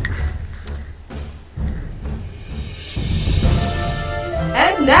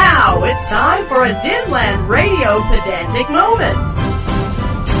 And now it's time for a Dimland Radio pedantic moment.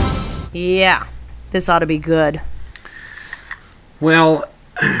 Yeah, this ought to be good. Well,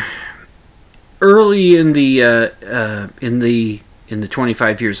 early in the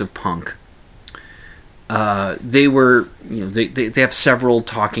 25 years of punk, they were, they have several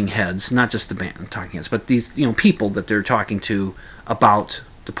talking heads, not just the band talking heads, but these, people that they're talking to about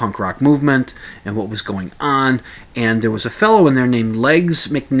the punk rock movement and what was going on. And there was a fellow in there named Legs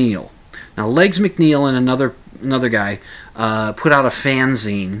McNeil. Now, Legs McNeil and another guy put out a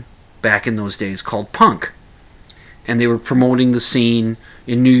fanzine back in those days called Punk. And they were promoting the scene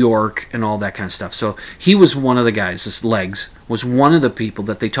in New York and all that kind of stuff. So he was one of the guys, this Legs, was one of the people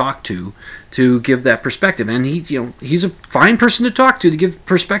that they talked to give that perspective. And he's a fine person to talk to give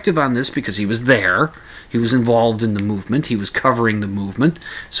perspective on this, because he was there. He was involved in the movement. He was covering the movement.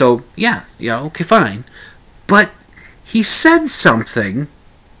 So, yeah, okay, fine. But he said something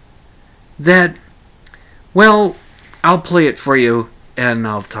that, well, I'll play it for you and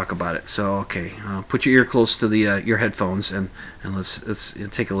I'll talk about it. So, okay, put your ear close to your headphones and let's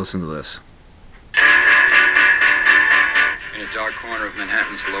take a listen to this. In a dark corner of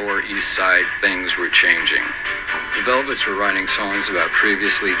Manhattan's Lower East Side, things were changing. The Velvets were writing songs about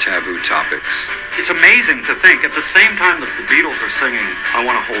previously taboo topics. It's amazing to think, at the same time that the Beatles are singing I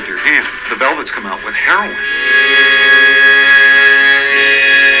Want to Hold Your Hand, the Velvets come out with Heroin.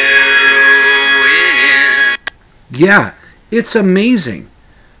 Yeah, it's amazing.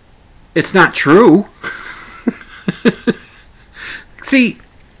 It's not true. See,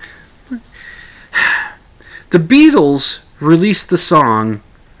 the Beatles released the song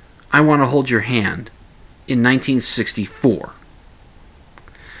I Want to Hold Your Hand in 1964.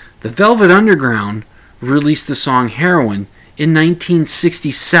 The Velvet Underground released the song Heroin in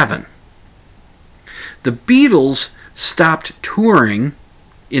 1967. The Beatles stopped touring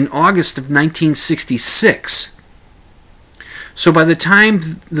in August of 1966. So by the time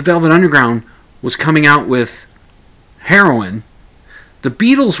the Velvet Underground was coming out with Heroin, the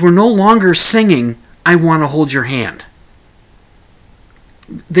Beatles were no longer singing I Want to Hold Your Hand.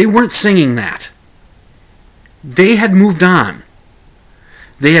 They weren't singing that. They had moved on.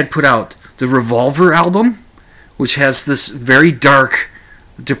 They had put out the Revolver album, which has this very dark,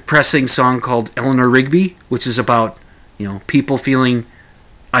 depressing song called Eleanor Rigby, which is about, people feeling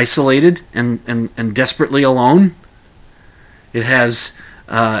isolated and desperately alone. It has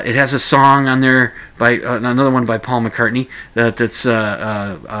a song on there by another one by Paul McCartney that's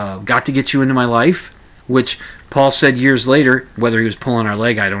Got to Get You Into My Life, which Paul said years later, whether he was pulling our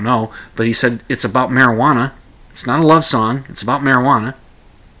leg, I don't know, but he said it's about marijuana. It's not a love song. It's about marijuana.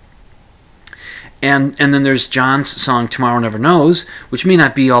 And then there's John's song Tomorrow Never Knows, which may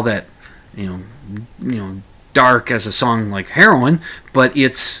not be all that dark as a song like Heroin, but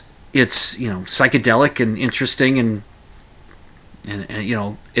it's psychedelic and interesting and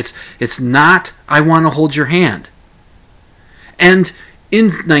it's not I Want to Hold Your Hand. And in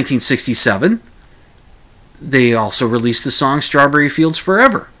 1967, they also released the song Strawberry Fields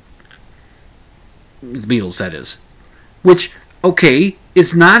Forever. The Beatles, that is. Which, okay,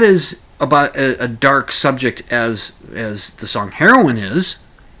 it's not as about a dark subject as the song Heroin is,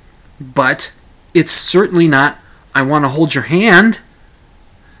 but it's certainly not I Want to Hold Your Hand.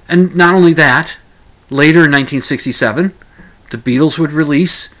 And not only that, later in 1967, the Beatles would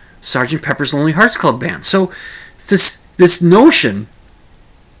release Sgt. Pepper's Lonely Hearts Club Band. So this notion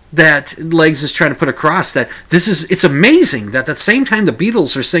that Legs is trying to put across, that it's amazing that at the same time the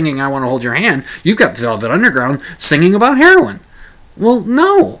Beatles are singing I Want to Hold Your Hand, you've got the Velvet Underground singing about heroin. Well,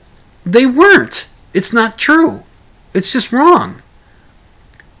 no, they weren't. It's not true. It's just wrong.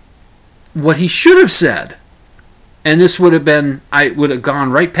 What he should have said, and this would have been, I would have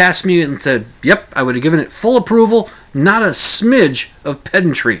gone right past me and said, yep, I would have given it full approval, not a smidge of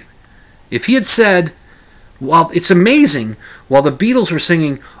pedantry. If he had said, well, it's amazing, while the Beatles were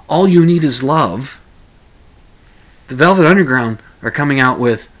singing All You Need Is Love, the Velvet Underground are coming out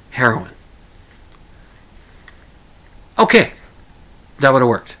with heroin. Okay, that would have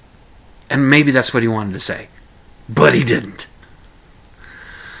worked. And maybe that's what he wanted to say. But he didn't.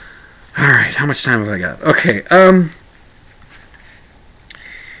 Alright, how much time have I got? Okay,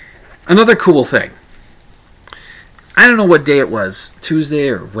 another cool thing. I don't know what day it was, Tuesday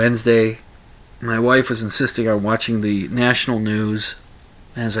or Wednesday. My wife was insisting on watching the national news.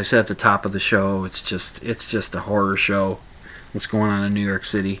 As I said at the top of the show, it's just a horror show. What's going on in New York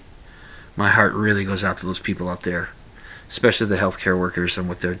City. My heart really goes out to those people out there, especially the healthcare workers and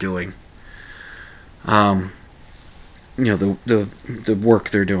what they're doing. The work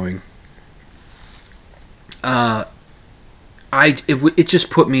they're doing. It just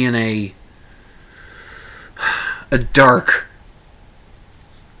put me in a dark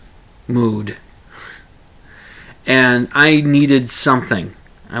mood, and I needed something.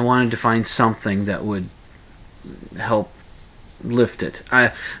 I wanted to find something that would help lift it.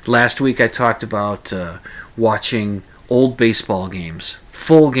 Last week I talked about watching old baseball games,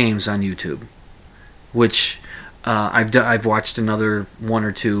 full games on YouTube, which I've watched another one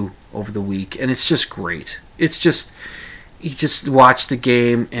or two over the week, and it's just great. It's just, you just watch the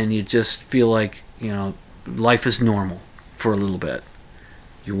game and you just feel like, life is normal for a little bit.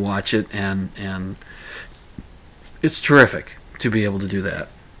 You watch it and it's terrific to be able to do that.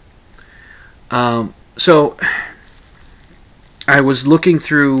 So I was looking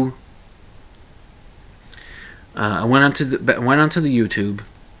through. I went onto the YouTube,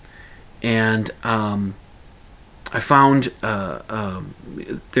 and I found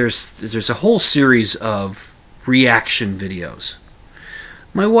there's a whole series of reaction videos.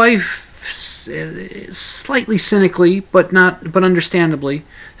 My wife, slightly cynically, but understandably,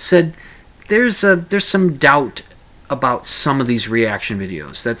 said there's some doubt about some of these reaction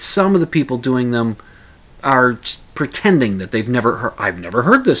videos, that some of the people doing them are pretending that I've never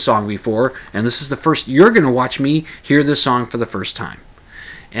heard this song before, and this is the first you're going to watch me hear this song for the first time.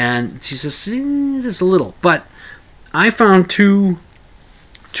 And she says, there's a little, but I found two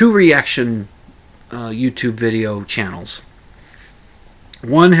reaction YouTube video channels.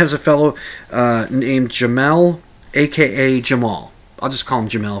 One has a fellow named Jamel, aka Jamal. I'll just call him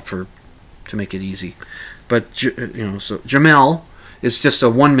Jamel to make it easy. But so Jamel is just a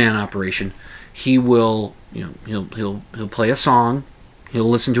one-man operation. He will, he'll play a song. He'll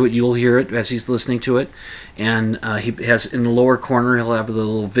listen to it. You'll hear it as he's listening to it, and he has in the lower corner. He'll have the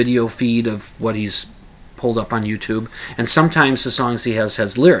little video feed of what he's pulled up on YouTube. And sometimes the songs he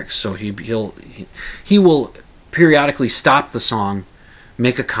has lyrics, so he will periodically stop the song,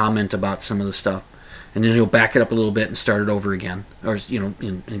 make a comment about some of the stuff, and then he'll back it up a little bit and start it over again, or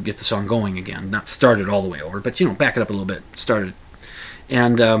and get the song going again. Not start it all the way over, but back it up a little bit, start it,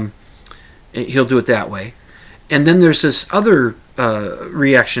 and he'll do it that way. And then there's this other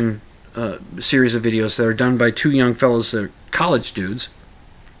reaction series of videos that are done by two young fellows that are college dudes,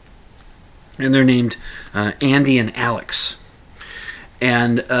 and they're named Andy and Alex,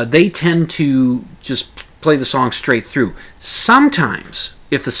 and they tend to just play the song straight through. Sometimes,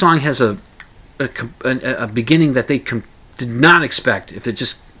 if the song has a beginning that they did not expect, if it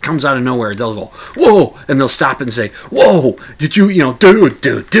just comes out of nowhere, they'll go, whoa, and they'll stop and say, whoa, did you, dude,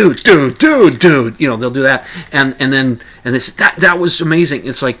 they'll do that, and they say, that was amazing.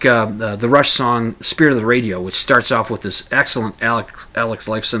 It's like the Rush song Spirit of the Radio, which starts off with this excellent Alex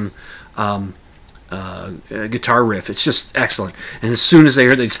Lifeson guitar riff. It's just excellent. And as soon as they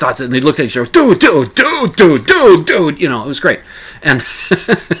heard, they'd stop it and they looked at each other, dude, it was great. And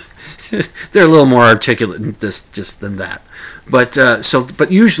they're a little more articulate in this than that. But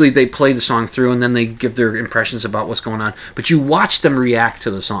usually they play the song through and then they give their impressions about what's going on. But you watch them react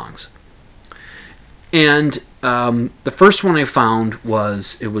to the songs. And the first one I found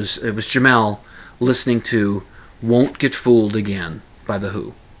was Jamel listening to "Won't Get Fooled Again" by The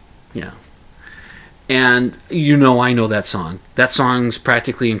Who. Yeah. And I know that song. That song's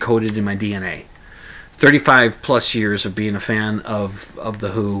practically encoded in my DNA. 35 plus years of being a fan of The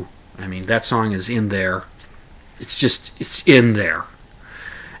Who, I mean, that song is in there. It's in there.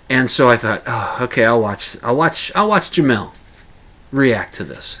 And so I thought, oh, okay, I'll watch Jamel react to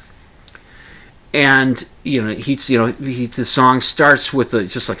this. And the song starts with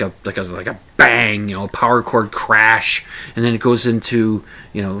just like a bang, a power chord crash, and then it goes into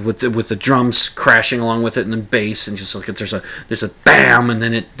with the drums crashing along with it, and then bass, and just like there's a bam, and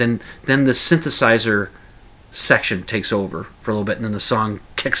then the synthesizer section takes over for a little bit, and then the song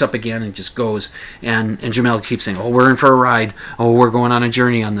kicks up again and just goes, and Jamel keeps saying, oh, we're in for a ride, oh, we're going on a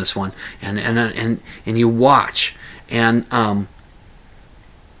journey on this one, and you watch, and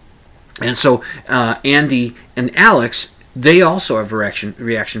so Andy and Alex, they also have a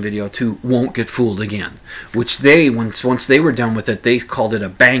reaction video to Won't Get Fooled Again, which they, once they were done with it, they called it a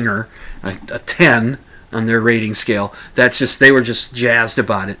banger, a 10 on their rating scale. That's just, they were just jazzed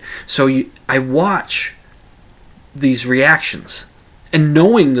about it. So I watch these reactions, and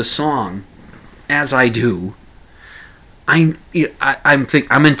knowing the song as I do, I'm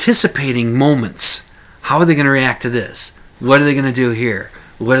anticipating moments. How are they going to react to this? What are they going to do here?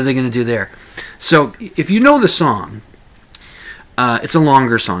 What are they going to do there? So if you know the song, it's a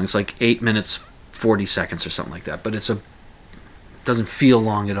longer song. It's like 8 minutes 40 seconds or something like that. But it doesn't feel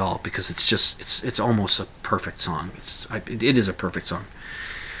long at all, because it's almost a perfect song. It is a perfect song.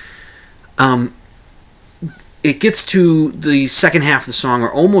 It gets to the second half of the song,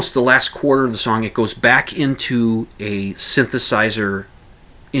 or almost the last quarter of the song. It goes back into a synthesizer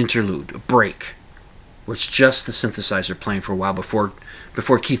interlude, a break, where it's just the synthesizer playing for a while before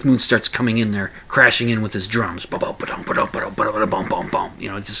Keith Moon starts coming in there, crashing in with his drums. It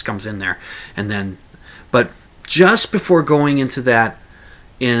just comes in there, and then, but just before going into that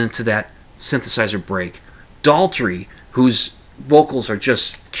synthesizer break, Daltrey, whose vocals are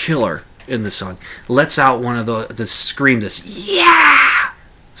just killer in the song, lets out one of the scream, this yeah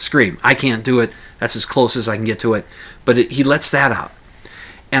scream. I can't do it. That's as close as I can get to it, but he lets that out.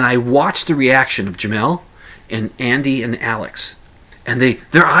 And I watched the reaction of Jamel and Andy and Alex, and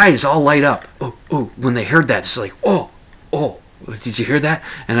their eyes all light up. Oh, when they heard that, it's like, oh, did you hear that?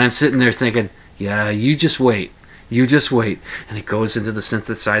 And I'm sitting there thinking, yeah, you just wait. And it goes into the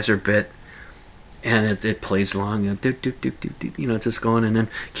synthesizer bit, and it plays along, it's just going, and then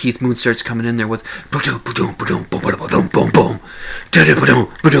Keith Moon starts coming in there with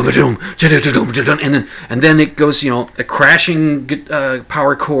and then it goes, a crashing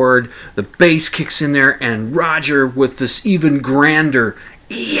power chord, the bass kicks in there, and Roger with this even grander,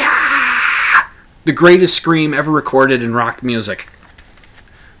 yeah, the greatest scream ever recorded in rock music.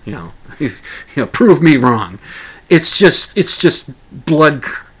 Prove me wrong. It's just blood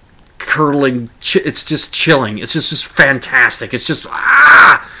curdling. It's just chilling. It's just fantastic. It's just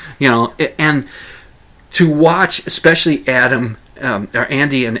and to watch, especially Adam, or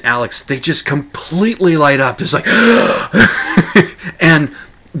Andy and Alex, they just completely light up. It's like, and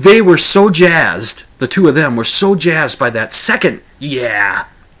they were so jazzed. The two of them were so jazzed by that second yeah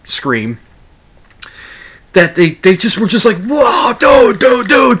scream, that they just were just like, whoa,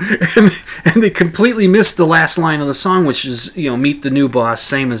 dude, and they completely missed the last line of the song, which is, meet the new boss,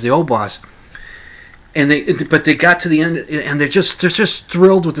 same as the old boss. But they got to the end, and they're just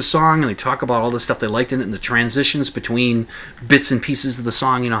thrilled with the song, and they talk about all the stuff they liked in it, and the transitions between bits and pieces of the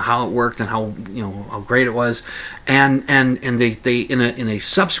song, how it worked and how great it was, and they in a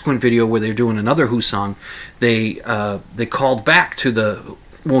subsequent video where they're doing another Who song, they called back to the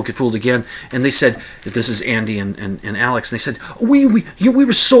Won't Get Fooled Again, and they said that this is Andy and Alex, and they said, we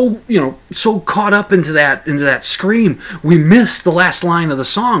were so caught up into that scream, we missed the last line of the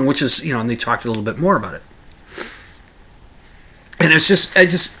song, which is, and they talked a little bit more about it. And it's just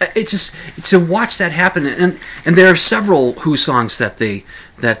to watch that happen, and there are several Who songs that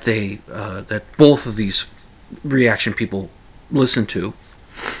both of these reaction people listen to.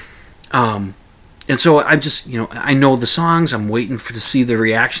 And so I'm just, I know the songs. I'm waiting to see the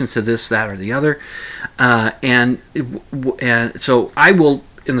reactions to this, that, or the other. And so I will,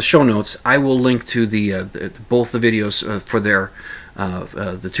 in the show notes, I will link to both the videos for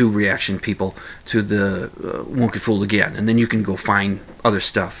the two reaction people to the Won't Get Fooled Again. And then you can go find other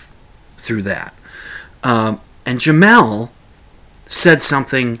stuff through that. And Jamel said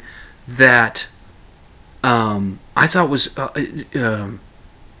something that I thought was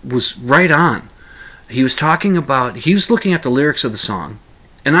right on. He was talking about, he was looking at the lyrics of the song,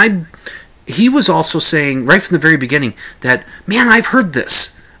 and he was also saying right from the very beginning that, man, I've heard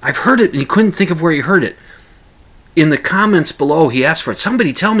this. I've heard it, and he couldn't think of where he heard it. In the comments below, he asked for it.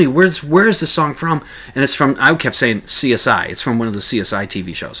 Somebody tell me, where's the song from? And it's from, I kept saying CSI. It's from one of the CSI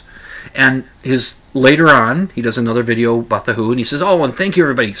TV shows. And later on, he does another video about The Who, and he says, oh, and thank you,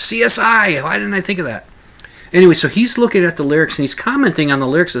 everybody. CSI, why didn't I think of that? Anyway, so he's looking at the lyrics, and he's commenting on the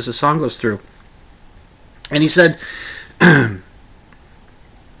lyrics as the song goes through. And he said,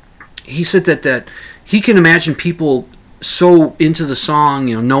 that he can imagine people so into the song,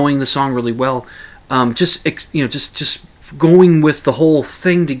 knowing the song really well, just going with the whole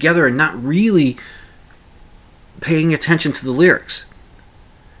thing together and not really paying attention to the lyrics.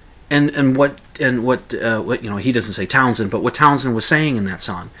 And what he doesn't say Townsend, but what Townsend was saying in that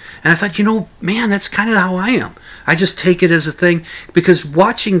song. And I thought, man, that's kind of how I am. I just take it as a thing, because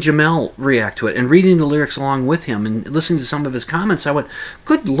watching Jamel react to it and reading the lyrics along with him and listening to some of his comments, I went,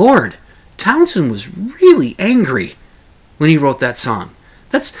 good Lord, Townsend was really angry when he wrote that song.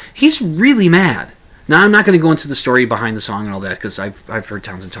 He's really mad. Now, I'm not going to go into the story behind the song and all that, because I've heard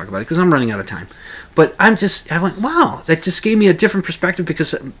Townsend talk about it, because I'm running out of time. But I went, wow, that just gave me a different perspective,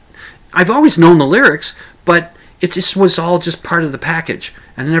 because I've always known the lyrics, but it just was all just part of the package,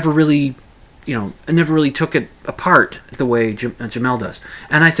 and I never really took it apart the way Jamel does.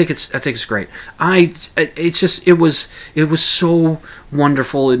 And I think it's great. It was so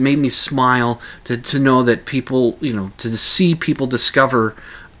wonderful. It made me smile to know that people, to see people discover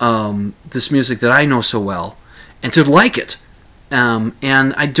this music that I know so well, and to like it.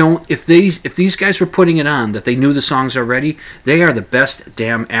 And I don't. If these guys were putting it on, that they knew the songs already, they are the best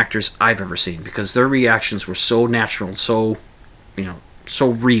damn actors I've ever seen, because their reactions were so natural, so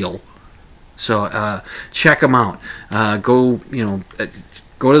real. So check them out. Go to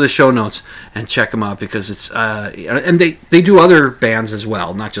the show notes and check them out, because it's and they do other bands as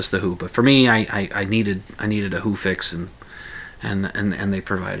well, not just the Who. But for me, I needed a Who fix, and they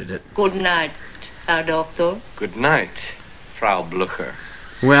provided it. Good night, Herr Doctor. Good night, Frau Blucher.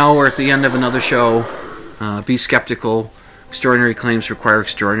 Well, we're at the end of another show. Be skeptical. Extraordinary claims require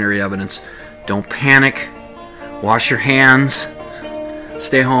extraordinary evidence. Don't panic. Wash your hands.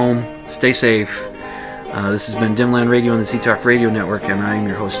 Stay home. Stay safe. This has been Dimland Radio on the Z-Talk Radio Network, and I'm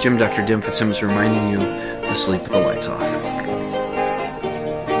your host, Jim Dr. Dim Fitzsimmons, reminding you to sleep with the lights off.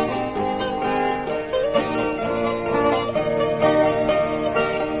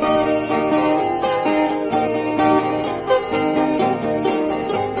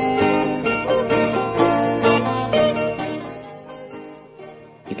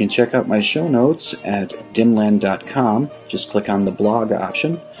 You can check out my show notes at dimland.com. Just click on the blog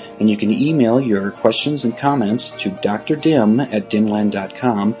option, and you can email your questions and comments to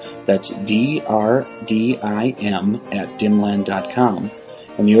drdim@dimland.com. That's drdim@dimland.com.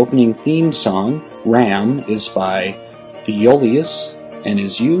 And the opening theme song, Ram, is by the Aeolus and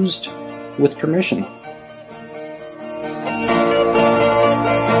is used with permission.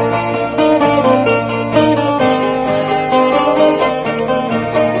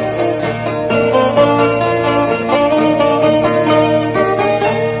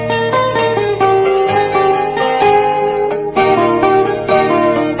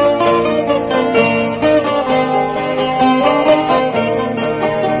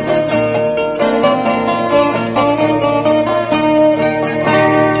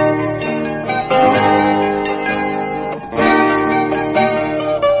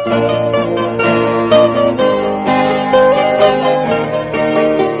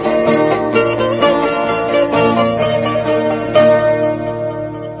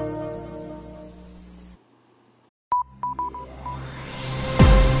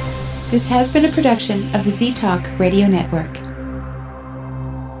 This has been a production of the Z-Talk Radio Network.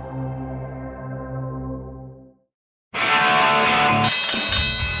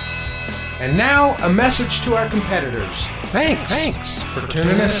 And now, a message to our competitors. Thanks for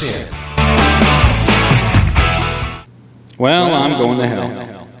tuning us in. Well, I'm going to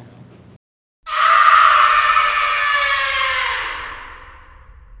hell.